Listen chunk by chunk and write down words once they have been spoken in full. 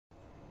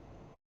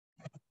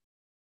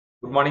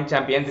Good morning,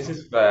 champion. This is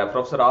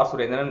Professor R.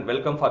 Surendran.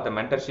 Welcome for the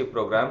mentorship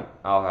program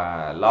of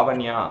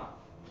Lavanya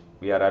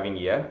we are having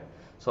here.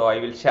 So I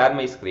will share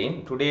my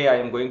screen. Today I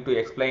am going to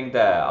explain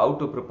the how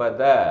to prepare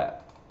the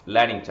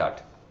learning chart.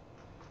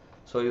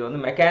 So இது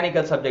வந்து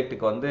mechanical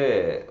சப்ஜெக்ட்டுக்கு வந்து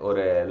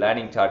ஒரு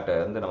learning சார்ட்டை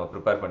வந்து நம்ம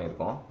prepare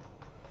பண்ணியிருக்கோம்.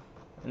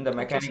 இந்த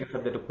மெக்கானிக்கல்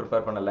சப்ஜெக்ட்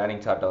ப்ரிப்பேர் பண்ண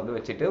லேர்னிங் சார்ட்டை வந்து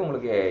வச்சுட்டு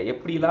உங்களுக்கு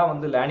எப்படிலாம்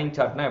வந்து லேர்னிங்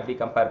சார்ட்னா எப்படி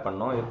கம்பேர்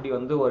பண்ணணும், எப்படி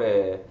வந்து ஒரு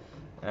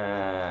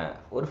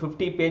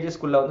 50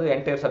 பேஜஸ்க்குள்ளே வந்து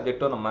என்டையர்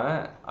சப்ஜெக்டும் நம்ம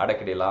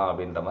அடக்கிடலாம்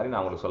அப்படின்ற மாதிரி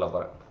நான் உங்களுக்கு சொல்ல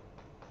போகிறேன்.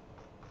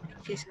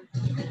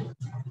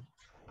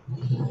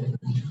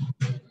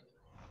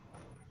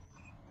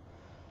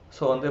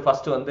 ஸோ வந்து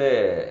ஃபஸ்ட்டு வந்து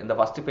இந்த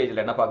ஃபஸ்ட்டு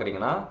பேஜில் என்ன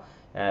பார்க்குறீங்கன்னா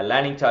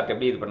லேர்னிங் சார்ட்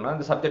எப்படி இது பண்ணால்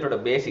இந்த சப்ஜெக்டோட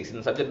பேசிக்ஸ்.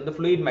 இந்த சப்ஜெக்ட் வந்து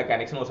ஃப்ளூயிட்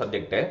மெக்கானிக்ஸ்னு ஒரு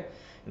சப்ஜெக்ட்.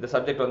 இந்த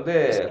சப்ஜெக்ட் வந்து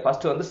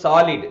ஃபஸ்ட்டு வந்து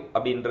சாலிட்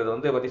அப்படின்றது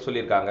வந்து பற்றி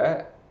சொல்லியிருக்காங்க,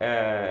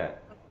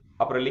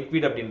 அப்புறம்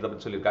லிக்விட் அப்படின்றத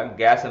பற்றி சொல்லியிருக்காங்க,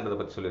 கேஸ்ன்றதை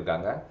பற்றி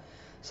சொல்லியிருக்காங்க.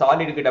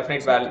 சாலிடுக்கு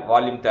டெஃபினைட்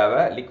வால்யூம்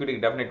தேவை,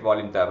 லிக்விடுக்கு டெஃபினைட்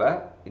வால்யூம் தேவை,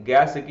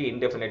 கேஸுக்கு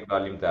இன்டெஃபினைட்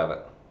வால்யூம் தேவை.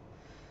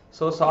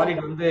 ஸோ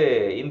சாலிட் வந்து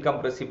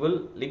இன்கம்ப்ரெசிபிள்,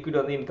 லிக்விட்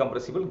வந்து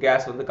இன்கம்ப்ரெசிபிள்,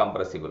 கேஸ் வந்து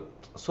கம்ப்ரெசிபிள்.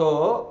 ஸோ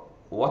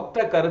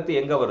ஒத்த கருத்து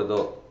எங்கே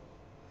வருதோ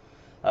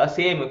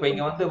சேம். இப்போ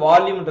இங்கே வந்து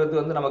வால்யூம்ன்றது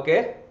வந்து நமக்கு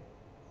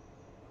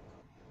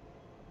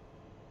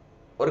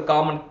ஒரு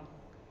காமன்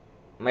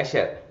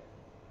மெஷர்,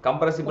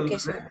 கம்ப்ரெசிபிள்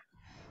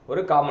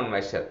ஒரு காமன்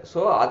மெஷர்.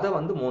 ஸோ அதை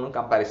வந்து 3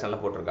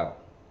 கம்பேரிசனில் போட்டிருக்காங்க.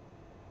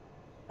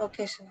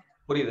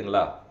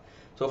 புரியுதுங்களா?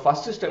 ஸோ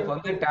ஃபர்ஸ்ட் ஸ்டெப்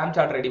வந்து டேம்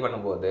சார்ட் ரெடி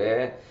பண்ணும்போது,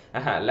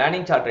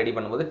 லேர்னிங் சார்ட் ரெடி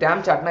பண்ணும்போது,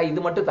 டேம் சார்ட்னா இது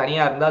மட்டும்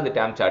தனியாக இருந்தால் அது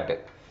டேம் சார்ட்டு.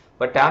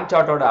 பட் டேம்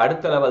சார்ட்டோட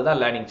அடுத்த லெவல் தான்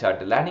லேர்னிங்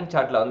சார்ட். லேர்னிங்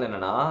சார்ட்டில் வந்து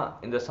என்னன்னா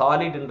இந்த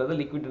சாலிட்ன்றது,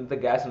 லிக்விட்ன்றது,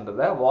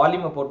 கேஸ்ன்றதை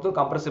வால்யூமை பொறுத்தும்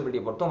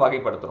கம்ப்ரெசிபிலிட்டியை பொறுத்தும்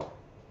வகைப்படுத்துறோம்.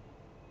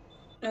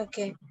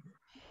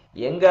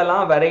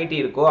 எங்கெல்லாம் வெரைட்டி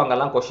இருக்கோ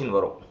அங்கெல்லாம் கொஸ்டின்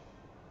வரும்.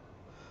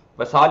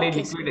 இப்போ சாலிட்,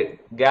 லிக்விட்,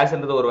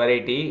 கேஸ்ன்றது ஒரு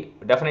வெரைட்டி,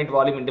 டெஃபினைட்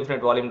வால்யூம்,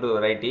 இன்டெஃபினைட் வால்யூம்ன்றது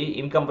ஒரு வெரைட்டி,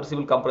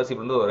 இன்கம்ப்ரெசிபிள்,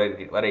 கம்ப்ரெசிபிள்ன்றது ஒரு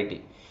வெரைட்டி.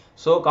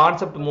 ஸோ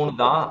கான்செப்ட் 3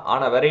 தான்,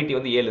 ஆனால் வெரைட்டி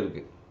வந்து 7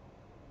 இருக்கு.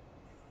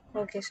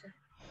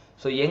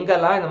 ஸோ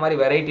எங்கெல்லாம் இந்த மாதிரி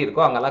வெரைட்டி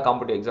இருக்கோ அங்கெல்லாம்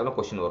காம்படிட்டிவ் எக்ஸாமில்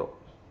கொஸ்டின் வரும்.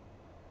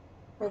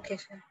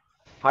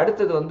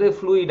 அடுத்தது வந்து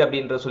ஃப்ளூயிட்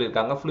அப்படின்றது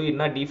சொல்லியிருக்காங்க.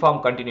 ஃப்ளூயிட்னா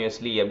டிஃபார்ம்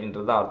கண்டினியூஸ்லி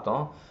அப்படின்றது தான்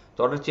அர்த்தம்.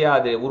 தொடர்ச்சியாக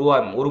அது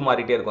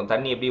உருமாறிட்டே இருக்கும்.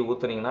 தண்ணி எப்படி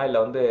ஊற்றுனீங்கன்னா இல்லை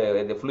வந்து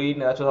இது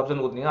ஃப்ளூயிட் ஏதாச்சும்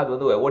சப்ஸ்டன்ஸ் ஊற்றுனீங்கன்னா அது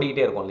வந்து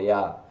ஓடிக்கிட்டே இருக்கும்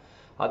இல்லையா,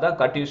 அதான்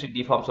கண்டினியூஸ்லி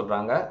டிஃபார்ம்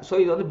சொல்கிறாங்க. ஸோ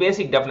இது வந்து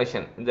பேசிக்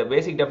டெஃபினேஷன். இந்த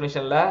பேசிக்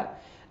டெஃபினேஷனில்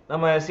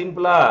நம்ம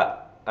சிம்பிளாக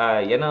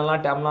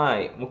என்னெல்லாம் டேம்லாம்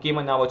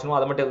முக்கியமாக ஞாபகம் வச்சணும்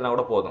அதை மட்டும் எதுனா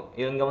கூட போதும்.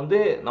 இங்கே வந்து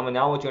நம்ம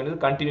ஞாபகம் வச்சுக்க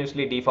வேண்டியது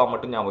கண்டினியூஸ்லி டிஃபார்ம்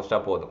மட்டும் ஞாபகம் வச்சா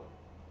போதும்.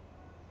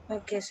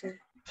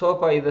 ஸோ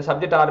இப்போ இந்த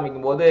சப்ஜெக்ட்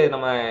ஆரம்பிக்கும் போது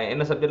நம்ம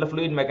என்ன சப்ஜெக்டில்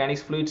fluid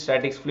mechanics, fluid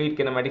statics, fluid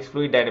kinematics,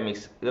 fluid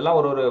dynamics, இதெல்லாம்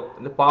ஒரு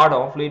இந்த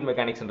பாடம் ஃப்ளூயிட்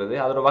மெக்கானிக்ஸ்ன்றது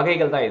அதோட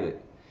வகைகள் தான் இது.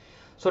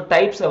 ஸோ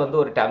டைப்ஸை வந்து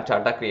ஒரு டேம்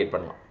சார்ட்டாக கிரியேட்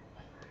பண்ணலாம்.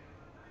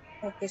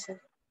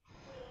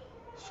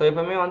 ஸோ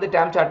எப்பவுமே வந்து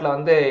டேம் சார்ட்டில்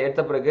வந்து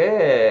எடுத்த பிறகு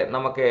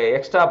நமக்கு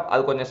எக்ஸ்ட்ரா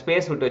அது கொஞ்சம்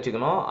ஸ்பேஸ் விட்டு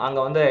வச்சுக்கணும். அங்கே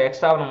வந்து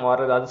எக்ஸ்ட்ரா நம்ம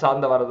வர்றது அது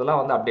சார்ந்த வர்றதெல்லாம்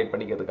வந்து அப்டேட்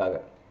பண்ணிக்கிறதுக்காக.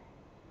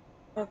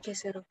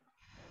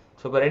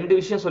 ஸோ இப்போ 2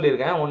 விஷயம்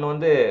சொல்லியிருக்கேன். ஒன்று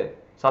வந்து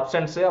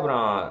சப்ஸ்டன்ஸு,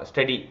 அப்புறம்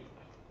ஸ்டடி.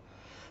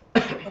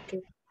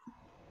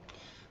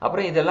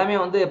 அப்புறம் இது எல்லாமே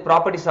வந்து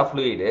ப்ராப்பர்ட்டிஸ் ஆஃப்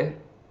ஃப்ளூயிடு.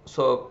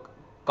 ஸோ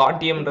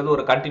கான்டியம்ன்றது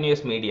ஒரு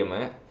continuous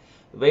medium,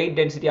 weight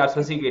density R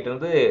specific weight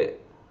வந்து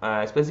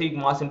specific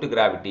mass into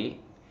gravity,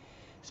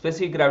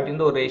 specific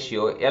கிராவிட்டின்னு ஒரு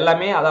ரேஷியோ,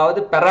 எல்லாமே அதாவது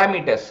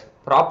பெராமீட்டர்ஸ்,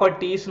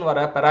 ப்ராப்பர்ட்டிஸ்னு வர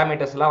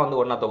பெராமீட்டர்ஸ்லாம் வந்து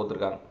ஒன்றா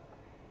தொகுத்துருக்காங்க.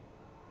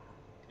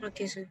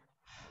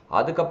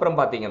 அதுக்கப்புறம்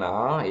பார்த்தீங்கன்னா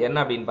என்ன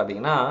அப்படின்னு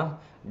பார்த்தீங்கன்னா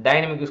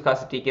டைனமிக்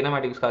விஸ்காசிட்டி,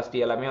 கினமேட்டிக் விஸ்காசிட்டி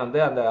எல்லாமே வந்து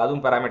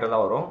அதுவும் பெராமீட்டர்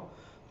தான் வரும்.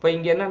 இப்போ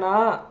இங்கே என்னன்னா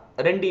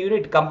 2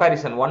 unit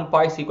comparison, 1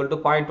 boys equal to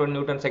 0.1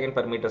 Newton second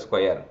per metre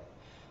square,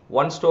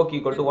 1 stroke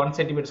equal to 1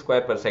 centimetre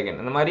square per second.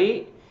 இந்த மாதிரி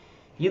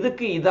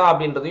இதுக்கு இதான்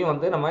அப்படின்றதையும்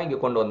வந்து நம்ம இங்கே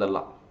கொண்டு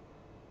வந்துடலாம்.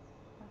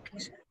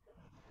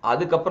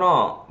 அதுக்கப்புறம்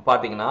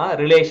பார்த்தீங்கன்னா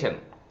ரிலேஷன்,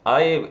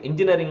 அதாவது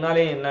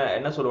இன்ஜினியரிங்னாலே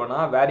என்ன சொல்லுவேன்னா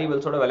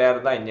வேரியபிள்ஸோட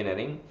விளையாடுறது தான்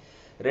இன்ஜினியரிங்.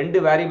 2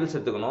 வேரியபிள்ஸ்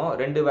எடுத்துக்கணும்.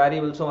 2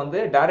 வேரியபிள்ஸும் வந்து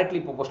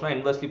டைரக்ட்லி ப்ரொபோஷனலாக,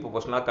 இன்வெர்ஸ்லி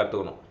ப்ரொபோஷனலாக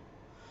கற்றுக்கணும்.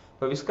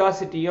 இப்போ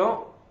விஸ்காசிட்டியும்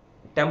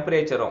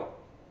டெம்பரேச்சரும்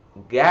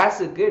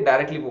கேஸுக்கு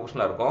டைரக்ட்லி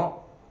ப்ரொபோஷனலாக இருக்கும்,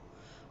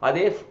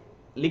 அதே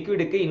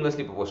லிக்விடுக்கு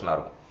இன்வெர்ஸ்லி ப்ரொபோஷனலாக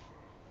இருக்கும்.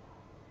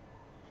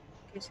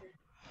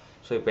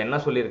 ஸோ இப்போ என்ன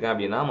சொல்லியிருக்கேன்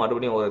அப்படின்னா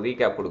மறுபடியும் ஒரு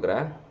ரீகேப்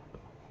கொடுக்குறேன்.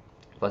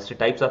 ஃபர்ஸ்ட்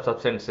டைப்ஸ் ஆஃப்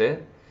சப்ஸ்டன்ஸு,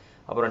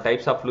 அப்புறம்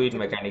டைப்ஸ் ஆஃப் ஃப்ளூயிட்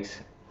மெக்கானிக்ஸ்,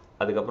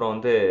 அதுக்கப்புறம்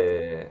வந்து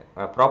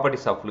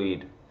ப்ராப்பர்ட்டிஸ் ஆஃப்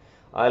ஃப்ளூயிட்.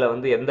 அதில்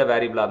வந்து எந்த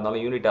வேரியபிளாக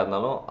இருந்தாலும் யூனிட்டாக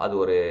இருந்தாலும் அது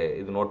ஒரு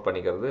இது நோட்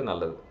பண்ணிக்கிறது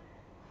நல்லது.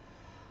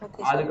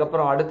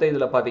 அதுக்கப்புறம் அடுத்த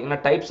இதில் பார்த்தீங்கன்னா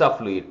டைப்ஸ் ஆஃப்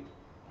ஃப்ளூயிட்.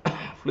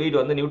 ஃப்ளூயிட்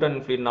வந்து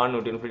நியூட்டன் ஃப்ளூயிட், நான்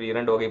நியூட்டன் ஃப்ளூயிட்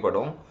 2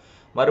 வகைப்படும்.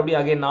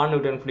 மறுபடியும் அகைன் நான்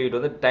நியூட்டன் ஃப்ளூயிட்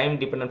வந்து time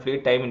dependent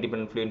fluid, time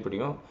independent fluid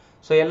பிடிக்கும்.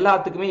 ஸோ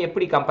எல்லாத்துக்குமே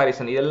எப்படி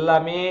கம்பேரிசன், இது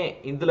எல்லாமே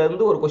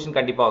இதுலேருந்து ஒரு கொஸ்டின்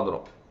கண்டிப்பாக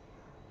வந்துடும்.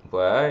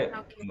 இப்போ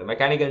இந்த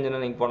மெக்கானிக்கல்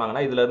இன்ஜினியரிங்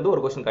போனாங்கன்னா இதுலேருந்து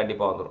ஒரு கொஸ்டின்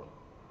கண்டிப்பாக வந்துடும்.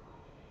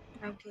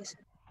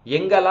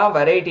 எங்கெல்லாம்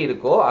வெரைட்டி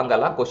இருக்கோ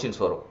அங்கெல்லாம்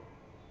கொஸ்டின்ஸ் வரும்.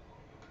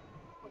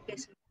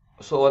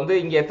 ஸோ வந்து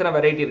இங்கே எத்தனை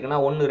வெரைட்டி இருக்குன்னா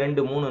 1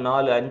 2 3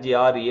 4 5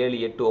 6 7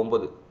 8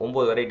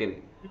 9 வெரைட்டி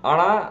இருக்கு.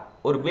 ஆனால்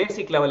ஒரு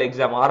பேசிக் லெவல்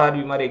எக்ஸாம்,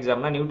 ஆர்ஆர்பி மாதிரி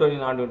எக்ஸாம்னா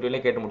நியூட்டனியும் நான்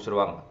நியூட்டன்லேயே கேட்டு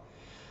முடிச்சிருவாங்க.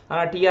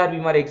 ஆனால் டிஆர்பி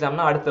மாதிரி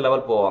எக்ஸாம்னா அடுத்த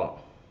லெவல் போவாங்க.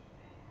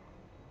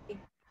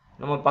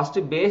 நம்ம ஃபர்ஸ்ட்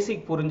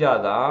பேசிக்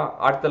புரிஞ்சாதான்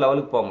அடுத்த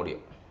லெவலுக்கு போக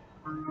முடியும்.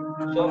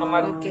 So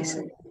okay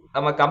sir.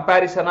 நம்ம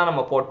கம்பேரிசனா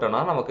நம்ம போட்டோம்னா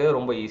நமக்கு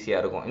ரொம்ப ஈஸியா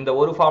இருக்கும். இந்த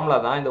ஒரு ஃபார்முலா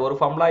தான், இந்த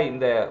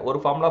ஒரு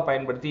ஃபார்முலா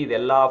பயன்படுத்தி இது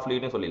எல்லா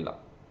ஃப்ளூயிடும் சொல்லிடலாம்.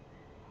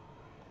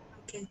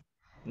 ஓகே.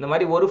 இந்த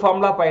மாதிரி ஒரு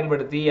ஃபார்முலா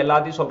பயன்படுத்தி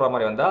எல்லாத்தையும் சொல்ற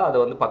மாதிரி வந்தா அது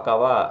வந்து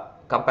பக்காவா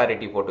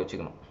கம்பேரிட்டிவ் போட்டு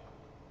வச்சுக்கணும்.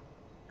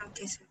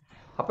 Okay sir.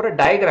 அப்புறம்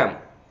diagram,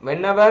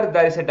 whenever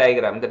there is a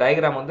diagram, இந்த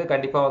டயக்ராம் வந்து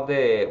கண்டிப்பா வந்து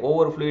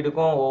ஒவ்வொரு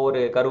ஃப்ளூயிடுக்கும்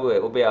ஒவ்வொரு கர்வு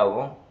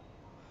உபயோகம்.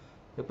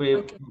 இப்போ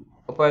ஓகே.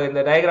 இப்போ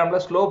இந்த டயக்ராம்ல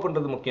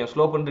ஸ்லோப்ன்றது முக்கியம்.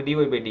 ஸ்லோப்ன்றது dy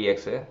பை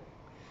dx.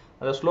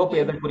 அந்த ஸ்லோப்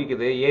எதை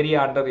குறிக்குது, ஏரியா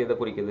அண்டர் எதை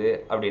குறிக்குது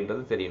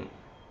அப்படின்றது தெரியணும்.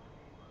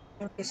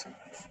 Okay sir.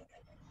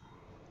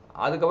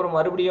 அதுக்கப்புறம்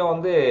மறுபடியும்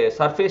வந்து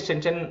சர்ஃபேஸ்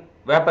டென்ஷன்,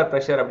 வேப்பர்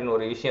ப்ரெஷர் அப்படின்னு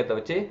ஒரு விஷயத்தை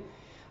வச்சு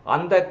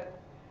அந்த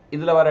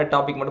இதில் வர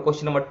டாபிக் மட்டும்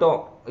கொஸ்டினை மட்டும்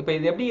இப்போ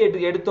இது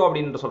எப்படி எடுத்தோம்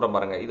அப்படின்னு சொல்கிறோம்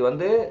பாருங்க. இது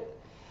வந்து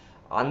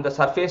அந்த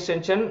சர்ஃபேஸ்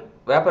டென்ஷன்,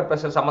 வேப்பர்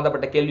ப்ரெஷர்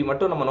சம்மந்தப்பட்ட கேள்வி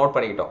மட்டும் நம்ம நோட்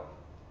பண்ணிக்கிட்டோம்.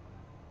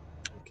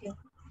 ஓகே.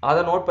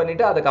 அதை நோட்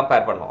பண்ணிட்டு அதை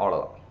கம்பேர் பண்ணோம்,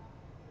 அவ்வளோதான்.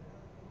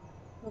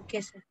 Okay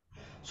sir.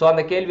 ஸோ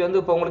அந்த கேள்வி வந்து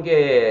இப்போ உங்களுக்கு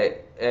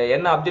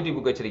என்ன அப்ஜெக்டிவ்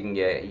புக்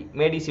வச்சிருக்கீங்க?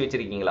 மேடிசி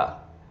வச்சிருக்கீங்களா?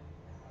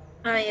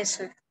 Yes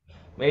sir.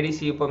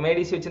 மேடிசி, இப்போ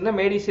மேடிசி வச்சிருந்தா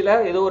மேடிசியில்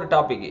ஏதோ ஒரு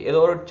டாபிக், ஏதோ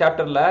ஒரு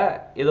சாப்டரில்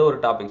ஏதோ ஒரு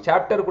டாபிக்,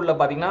 சாப்டருக்குள்ளே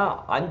பார்த்தீங்கன்னா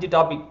 5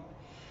 டாபிக்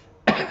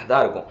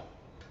தான் இருக்கும்.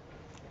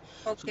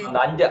 ஓகே.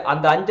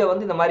 அந்த அஞ்சை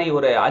வந்து இந்த மாதிரி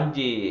ஒரு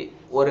 5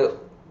 ஒரு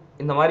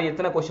இந்த மாதிரி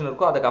எத்தனை கொஸ்டின்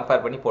இருக்கோ அதை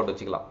கம்பேர் பண்ணி போட்டு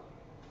வச்சுக்கலாம்.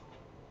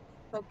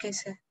 Okay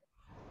sir.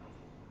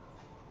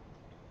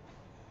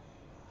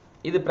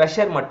 இது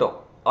ப்ரெஷர் மட்டும்.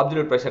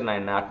 அப்சல்யூட் ப்ரெஷர்னா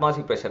என்ன,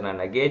 அட்மாஸ்பியர் ப்ரெஷர்னா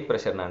என்ன, கேஜ்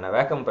ப்ரெஷர்னா என்ன,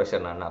 வேக்கம்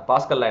ப்ரெஷர்னா என்ன,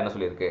 பாஸ்கல்ல என்ன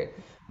சொல்லியிருக்கு,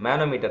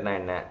 மேனோமீட்டர்னா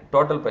என்ன,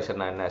 டோட்டல்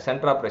ப்ரெஷர்னா என்ன,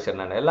 சென்ட்ரா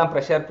ப்ரெஷர்னா என்ன, எல்லாம்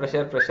pressure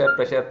pressure pressure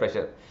pressure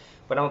pressure.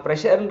 இப்போ நம்ம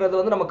ப்ரெஷர்ன்றது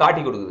வந்து நம்ம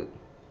காட்டி கொடுக்குது.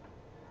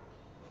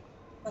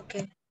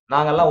 ஓகே.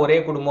 நாங்கெல்லாம் ஒரே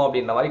குடும்பம்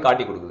அப்படின்ற மாதிரி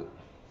காட்டி கொடுக்குது.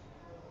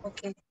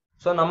 ஓகே.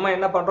 ஸோ நம்ம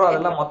என்ன பண்றோம்,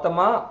 அதெல்லாம்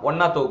மொத்தமா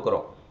ஒண்ணா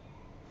தொகுக்கிறோம்.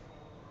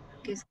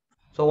 ஓகே.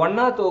 ஸோ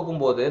ஒண்ணா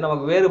தொகுக்கும் போது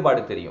நமக்கு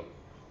வேறுபாடு தெரியும்.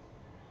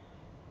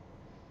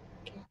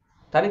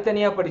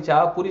 தனித்தனியா படிச்சா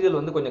புரிதல்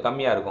வந்து கொஞ்சம்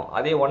கம்மியா இருக்கும்.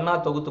 அதே ஒண்ணா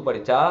தொகுத்து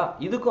படிச்சா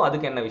இதுக்கும்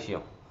அதுக்கு என்ன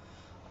விஷயம்,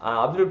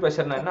 அப்சல்யூட்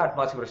ப்ரெஷர்னா என்ன,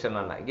 அட்மாஸ்பியர்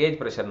ப்ரெஷர்னா என்ன, கேஜ்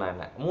ப்ரெஷர்னா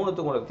என்ன,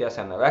 மூணுத்துக்கும் உள்ள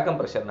வித்தியாசம் என்ன, வேக்கம்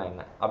ப்ரெஷர்னா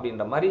என்ன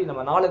அப்படின்ற மாதிரி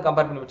நம்ம 4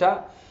 கம்பேர் பண்ணி வச்சா,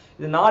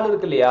 இது 4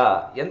 இருக்கு இல்லையா,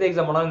 எந்த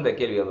எக்ஸாம் போனாலும் இந்த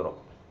கேள்வி வந்துடும்.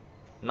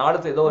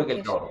 4த்து ஏதோ ஒரு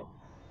கேள்வி வரும்.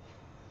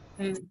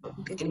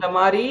 இந்த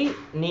மாதிரி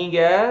நீங்க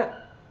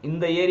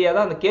இந்த ஏரியா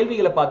தான் அந்த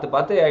கேள்விகளை பார்த்து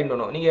பார்த்து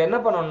ஆயிடணும். நீங்க என்ன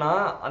பண்ணணும்னா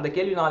அந்த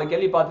கேள்வி 4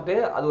 கேள்வி பார்த்துட்டு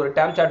அது ஒரு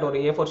டேம் சார்ட் ஒரு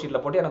A4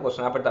 ஷீட்ல போட்டு எனக்கு ஒரு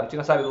ஸ்னாப் எடுத்து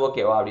அனுப்பிச்சுங்க சார், இது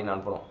ஓகேவா அப்படின்னு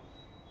அனுப்பணும்.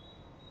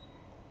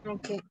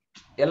 ஓகே.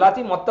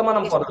 எல்லாத்தையும் மொத்தமா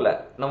நம்ம போடல,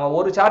 நம்ம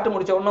ஒரு சார்ட்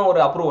முடிச்ச உடனே ஒரு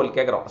அப்ரூவல்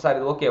கேட்குறோம், சார்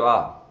இது ஓகேவா.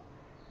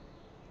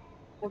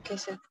 Okay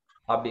sir.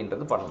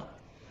 அப்படின்றது பண்ணணும்.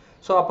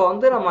 ஸோ அப்போ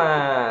வந்து நம்ம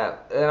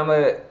நம்ம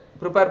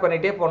ப்ரிப்பேர்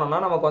பண்ணிகிட்டே போனோம்னா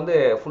நமக்கு வந்து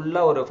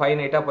ஃபுல்லாக ஒரு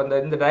ஃபைனைட்டாக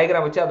இப்போ இந்த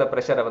டயக்ராம் வச்சு அதை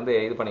ப்ரெஷரை வந்து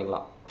இது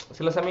பண்ணிக்கலாம்.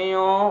 சில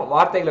சமயம்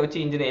வார்த்தைகளை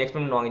வச்சு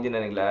எக்ஸ்பிளைன் பண்ணுவாங்க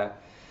இன்ஜினியரிங்கில்,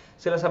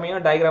 சில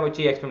சமயம் டயக்ராம்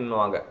வச்சு எக்ஸ்பிளைன்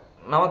பண்ணுவாங்க.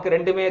 நமக்கு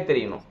ரெண்டுமே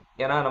தெரியணும்,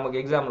 ஏன்னா நமக்கு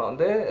எக்ஸாமில்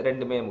வந்து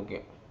ரெண்டுமே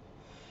முக்கியம்.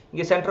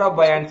 இங்கே சென்டர் ஆஃப்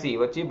பயான்சி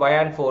வச்சு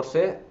பயான்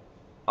force,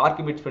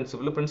 ஆர்கிமிட்ஸ்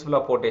principle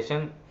of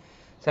போட்டேஷன்,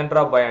 centre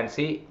of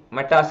buoyancy,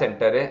 meta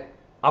centre,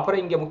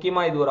 அப்புறம் இங்கே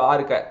முக்கியமாக இது ஒரு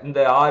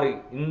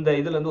இந்த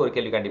இதுலேருந்து ஒரு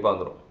கேள்வி கண்டிப்பாக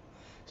வந்துடும்.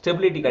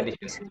 ஸ்டெபிலிட்டி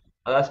கண்டிஷன்,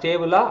 அதாவது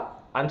ஸ்டேபிளா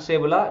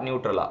அன்ஸ்டேபிளா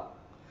நியூட்ரலா,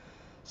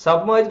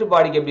 சப்மர்ஜ்டு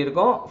பாடிக்கு எப்படி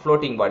இருக்கும்,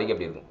 ஃப்ளோட்டிங் பாடிக்கு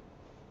எப்படி இருக்கும்.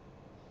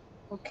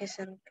 Okay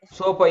sir.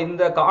 ஸோ இப்போ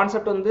இந்த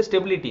கான்செப்ட் வந்து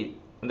ஸ்டெபிலிட்டி,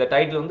 இந்த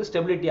டைட்டில் வந்து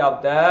stability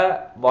of the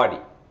body.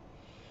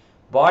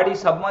 Body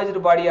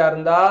submerged பாடியா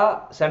இருந்தா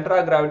centre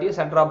of gravity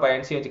centre of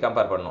buoyancy வச்சு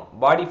கம்பேர் பண்ணணும்.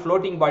 பாடி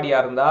ஃப்ளோட்டிங் பாடியா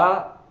இருந்தா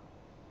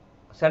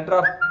சென்டர்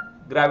ஆஃப்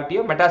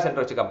கிராவிட்டியோ மெட்டா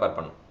சென்டர் வச்சு கம்பேர்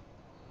பண்ணணும்.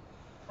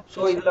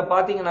 ஸோ இதுல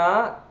பாத்தீங்கன்னா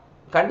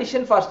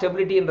கண்டிஷன் ஃபார்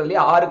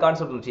ஸ்டெபிலிட்டின்றதுலேயே 6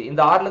 கான்செப்ட் இருந்துச்சு.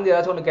 இந்த 6ல இருந்து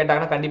ஏதாச்சும் ஒன்று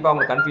கேட்டாங்கன்னா கண்டிப்பா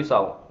அவங்களுக்கு கன்ஃபியூஸ்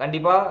ஆகும்.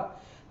 கண்டிப்பா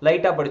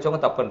லைட்டா படிச்சவங்க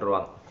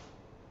தப்புன்றுவாங்க.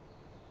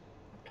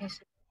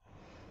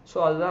 ஸோ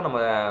அதுதான் நம்ம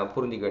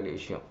புரிஞ்சிக்க வேண்டிய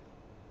விஷயம்.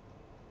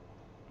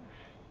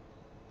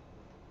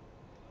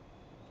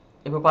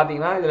 இப்போ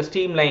பார்த்தீங்கன்னா இதில்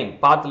stream line,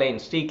 path line,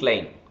 streak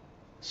line,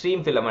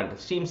 stream filament,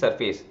 stream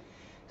surface,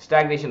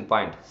 stagnation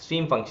point,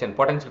 stream function,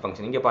 potential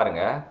function. இங்கே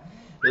பாருங்க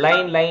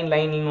லைன் லைன்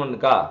லைனின்னு ஒன்று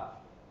இருக்கா,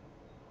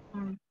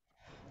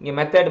 இங்கே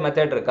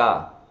மெத்தட் இருக்கா.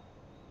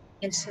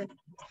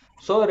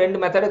 ஸோ 2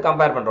 மெத்தடு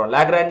கம்பேர் பண்ணுறோம்.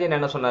 லாக்ராஞ்சியன்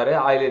என்ன சொன்னார்,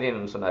 ஆயிலரியன்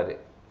என்ன சொன்னார்.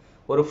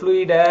 ஒரு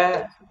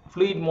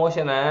ஃப்ளூயிட்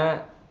மோஷனை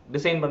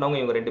டிசைன் பண்ணவங்க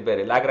இவங்க 2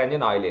 பேர்,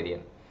 லாக்ராஞ்சியன்,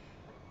 ஆயிலரியன்.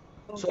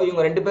 ஸோ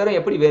இவங்க 2 பேரும்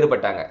எப்படி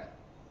வேறுபட்டாங்க.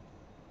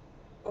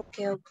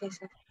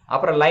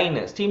 அப்புறம் லைன்,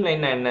 ஸ்ட்ரீம்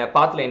லைன் என்ன,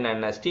 பாத் லைன்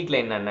என்ன, ஸ்ட்ரீக்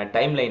லைன் என்ன,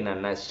 டைம் லைன்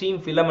என்ன, ஸ்ட்ரீம்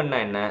ஃபிலமெண்ட்னா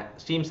என்ன,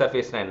 ஸ்ட்ரீம்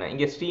சர்ஃபேஸ்னா என்ன.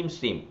 இங்கே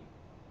ஸ்ட்ரீம்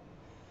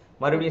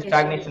மறுபடியும்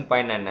ஸ்டாக்னேஷன்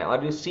பாயிண்ட் என்ன,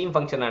 மறுபடியும் ஸ்ட்ரீம்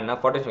ஃபங்க்ஷன் என்ன,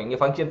 பொட்டன்ஷியல், இங்கே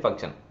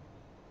function.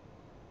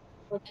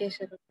 Okay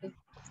sir. Okay.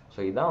 So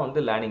இதான் வந்து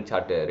லேர்னிங்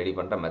சார்ட் ரெடி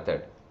பண்ணுற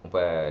மெத்தட்.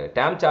 இப்போ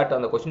டேம் சார்ட்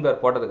அந்த கொஸ்டின்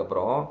பேப்பர்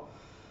போட்டதுக்கப்புறம்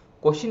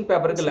கொஸ்டின்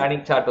பேப்பருக்கு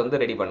லேர்னிங் சார்ட்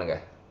வந்து ரெடி பண்ணுங்க.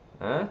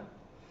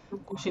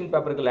 கொஸ்டின்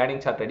பேப்பருக்கு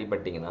லேர்னிங் சார்ட் ரெடி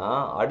பண்ணிட்டீங்கன்னா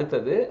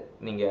அடுத்தது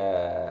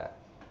நீங்கள்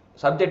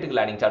சப்ஜெக்ட்டுக்கு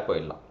லேர்னிங் சார்ட்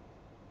போயிடலாம்.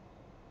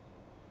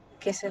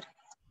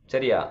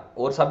 சரியா,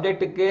 ஒரு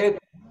சப்ஜெக்ட்டுக்கு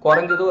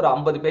குறைஞ்சது ஒரு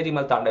 50 பேஜ்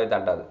மேலே தாண்டவே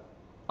தாண்டாது.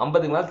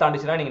 50க்கு மேல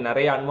தாண்டிச்சுன்னா நீங்க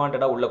நிறைய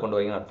அன்வான்டா உள்ள கொண்டு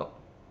வரீங்கன்னு அர்த்தம்.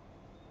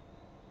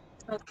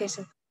 Okay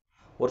sir.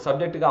 ஒரு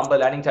சப்ஜெக்ட்டுக்கு 50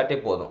 லேர்னிங் சார்ட்டே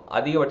போதும்.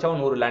 அதிகபட்சம்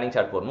 100 லேர்னிங்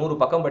சார்ட் போதும். 100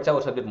 பக்கம் படிச்சா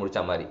ஒரு சப்ஜெக்ட் முடிச்ச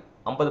மாதிரி.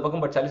 50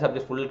 பக்கம் படிச்சாலே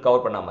சப்ஜெக்ட் ஃபுல்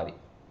கவர் பண்ண மாதிரி.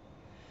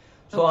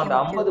 ஸோ ஓகே அந்த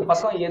ஓகே 50 ஓகே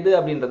பக்கம் சார். எது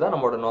அப்படின்றது தான்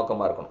நம்மளோட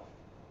நோக்கமா இருக்கணும்.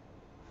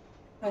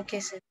 Okay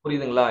sir.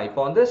 புரியுதுங்களா?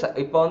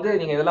 இப்போ வந்து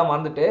நீங்க இதெல்லாம்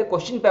மறந்துட்டு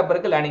கொஸ்டின்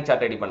பேப்பருக்கு லேர்னிங்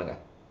சார்ட் ரெடி பண்ணுங்க.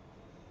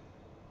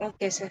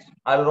 Okay sir.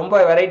 அது ரொம்ப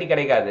வெரைட்டி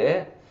கிடைக்காது.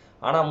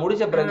 ஆனா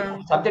முடிச்ச ஆ பிறகு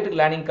சப்ஜெக்ட்டுக்கு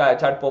லேர்னிங்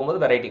சார்ட் போகும்போது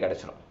வெரைட்டி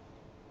கிடைச்சிடும்.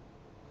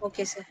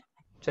 Okay sir.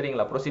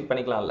 சரிங்களா? Proceed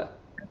பண்ணிக்கலாம்ல?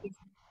 Okay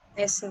sir.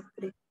 Yes sir.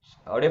 புரியுது.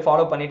 அப்படியே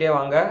ஃபாலோ பண்ணிட்டே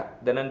வாங்க.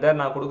 தென் அண்ட் தேர்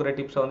நான் கொடுக்குற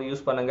டிப்ஸை வந்து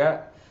யூஸ் பண்ணுங்க.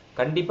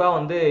 கண்டிப்பா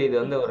வந்து இது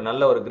வந்து ஒரு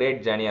நல்ல ஒரு கிரேட்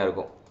ஜேர்னியா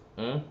இருக்கும்.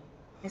 ம்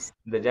எஸ்.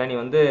 இந்த ஜேர்னி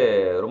வந்து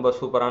ரொம்ப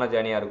சூப்பரான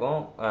ஜேர்னியா இருக்கும்.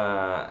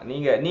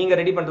 நீங்க நீங்க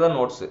ரெடி பண்றது தான்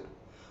நோட்ஸ்.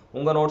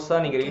 உங்க நோட்ஸ்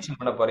தான் நீங்க ஓகே ரிவிஷன்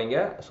சார். பண்ண போறீங்க.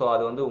 ஸோ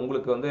அது வந்து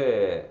உங்களுக்கு வந்து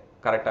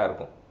கரெக்டா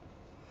இருக்கும்.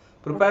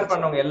 Okay prepare sir.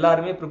 பண்ணவங்க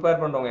எல்லாருமே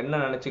ப்ரிப்பேர் பண்றவங்க என்ன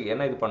நினைச்சு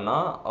என்ன இது பண்ணா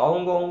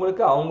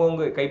அவங்கவுங்களுக்கு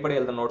அவங்கவுங்க கைப்பட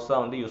எழுதுன நோட்ஸ்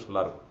தான் வந்து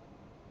யூஸ்ஃபுல்லா இருக்கும்.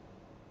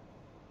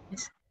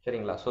 எஸ்.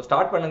 சரிங்களா? ஸோ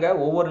ஸ்டார்ட் பண்ணுங்க.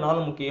 ஒவ்வொரு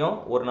நாளும் முக்கியம்.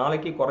 ஒரு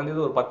நாளைக்கு குறைஞ்சது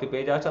ஒரு 10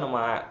 பேஜாச்சும் நம்ம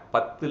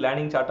 10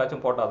 லேர்னிங்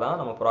சார்ட்டாச்சும் போட்டால் தான்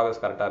நம்ம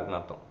ப்ராக்ரஸ் கரெக்டாக இருக்குன்னு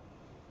அர்த்தம்.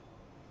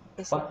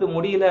 Okay sir. 10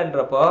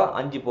 முடியலன்றப்போ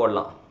 5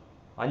 போடலாம்.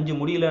 5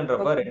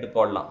 முடியலன்றப்ப ஓகே. 2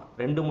 போடலாம்.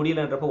 2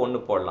 முடியலன்றப்ப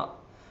 1 போடலாம்.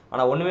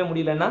 ஆனா ஒண்ணுமே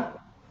முடியலன்னா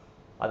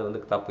அது வந்து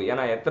தப்பு.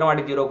 ஏன்னா எத்தனை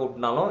வாட்டி 0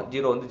 கூப்பிட்டனாலும்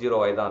 0 வந்து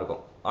 0 ஆகி தான்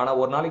இருக்கும். ஆனா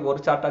ஒரு நாளைக்கு ஒரு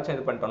சார்ட்டாச்சும்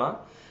இது பண்ணிட்டோம்னா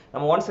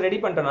நம்ம ஒன்ஸ் ரெடி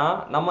பண்ணிட்டோம்னா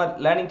நம்ம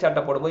லேர்னிங்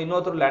சார்ட்டை போடும்போது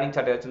இன்னொருத்தர் லேர்னிங்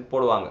சார்ட் ஏதாச்சும்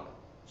போடுவாங்க.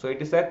 So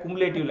it is a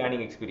cumulative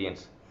learning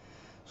experience.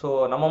 So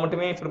நம்ம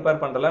மட்டுமே ஓகே.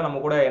 ப்ரிப்பேர் பண்ணுறல நம்ம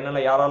கூட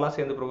என்னென்ன யாரெல்லாம்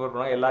சேர்ந்து ப்ரிப்பேர்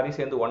பண்ணோம் எல்லாரையும்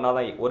சேர்ந்து ஒன்றா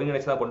தான்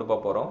ஒருங்கிணைச்சு தான் கொண்டு போக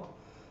போகிறோம்.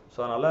 ஸோ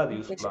அதனால் அது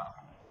ஓகே சார்.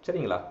 யூஸ்ஃபுல்லாக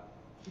சரிங்களா?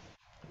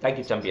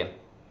 Thank you champion.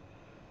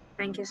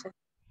 Thank you sir.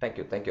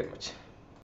 Thank you very much.